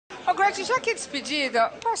Ô, Gretchen, já que é despedida,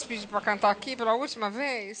 posso pedir pra cantar aqui pela última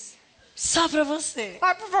vez? Só pra você.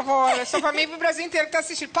 Ai, por favor, é só pra mim e pro Brasil inteiro que tá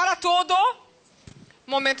assistindo. Para tudo!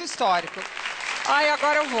 Momento histórico. Ai,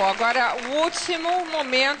 agora eu vou. Agora, o último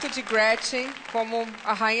momento de Gretchen como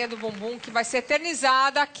a rainha do bumbum, que vai ser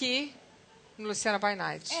eternizada aqui no Luciana By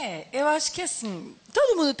Night. Eu acho que assim,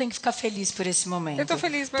 todo mundo tem que ficar feliz por esse momento. Eu tô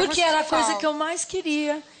feliz, mas porque era a coisa que eu mais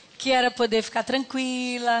queria, que era poder ficar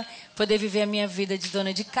tranquila, poder viver a minha vida de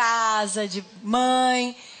dona de casa, de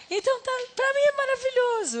mãe. Então, pra mim é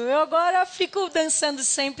maravilhoso. Eu agora fico dançando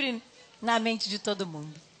sempre na mente de todo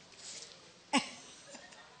mundo.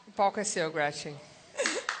 O palco é seu, Gretchen.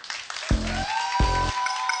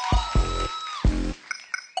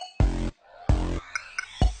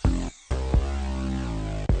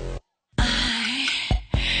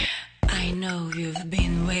 I know you've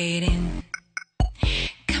been waiting.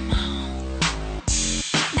 Come on,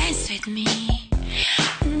 dance with me.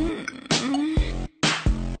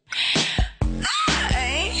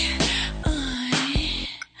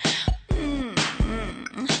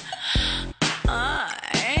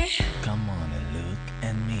 Come on and look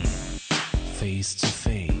at me, face to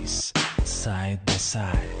face, side by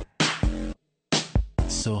side.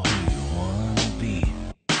 So who you wanna be?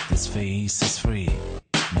 This face is free,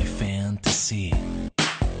 my fantasy.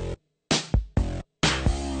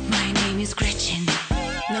 My name is Gretchen,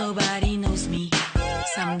 nobody knows me.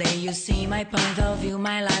 Someday you'll see my point of view,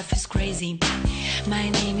 my life is crazy. My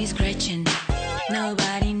name is Gretchen,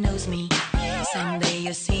 nobody knows me. Someday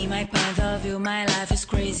you'll see my point of view, my life is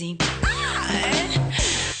crazy.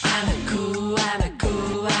 I'm a cool, I'm a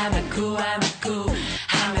cool, I'm a cool, I'm a cool,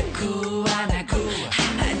 I'm a cool, I'm a cool,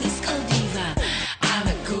 I'm a disco diva. I'm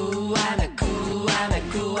a cool, I'm a cool, I'm a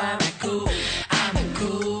cool, I'm a cool, I'm a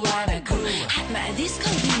cool, I'm a cool, I'm a disco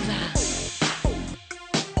diva.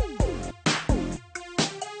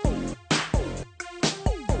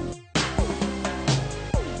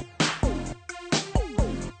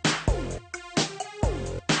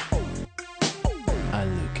 I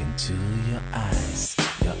look into your eyes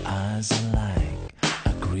are like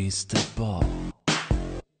a crystal ball.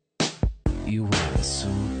 You are a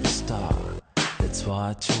superstar, that's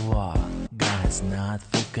what you are, God's not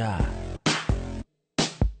forgot.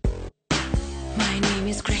 My name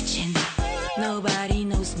is Gretchen, nobody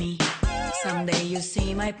knows me. Someday you'll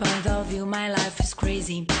see my point of view, my life is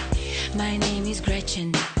crazy. My name is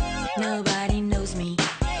Gretchen, nobody knows me.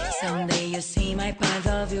 Someday you'll see my point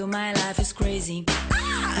of view, my life is crazy.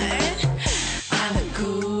 I'm a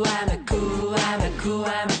cool, I'm a cool, I'm a cool,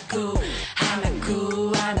 I'm a cool, I'm a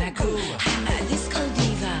cool, I'm a cool, I'm a disco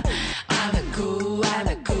diva. I'm a cool, I'm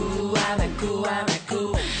a cool, I'm a cool, I'm a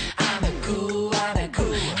cool, I'm a cool, I'm a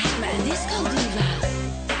cool, I'm a disco diva.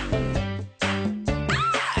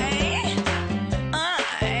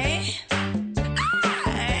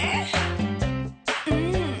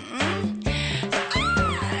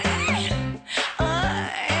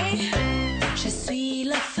 Je suis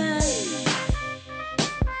la femme,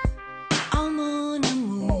 oh mon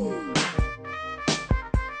amour.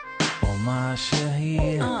 Oh my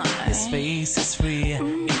chérie, this face is free,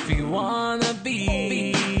 if you wanna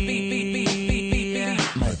be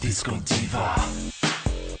my disco diva.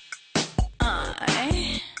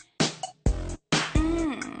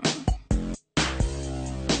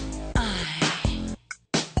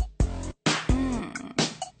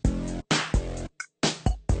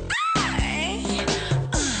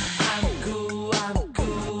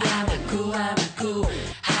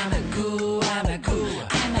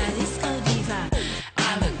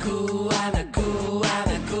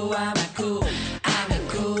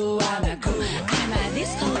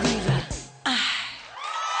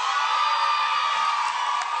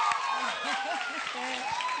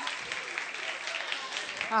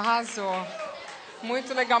 Arrasou.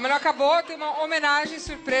 Muito legal. Mas não acabou, tem uma homenagem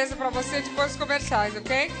surpresa pra você depois dos comerciais,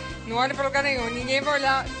 ok? Não olhe pra lugar nenhum. Ninguém vai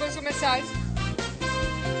olhar depois dos comerciais.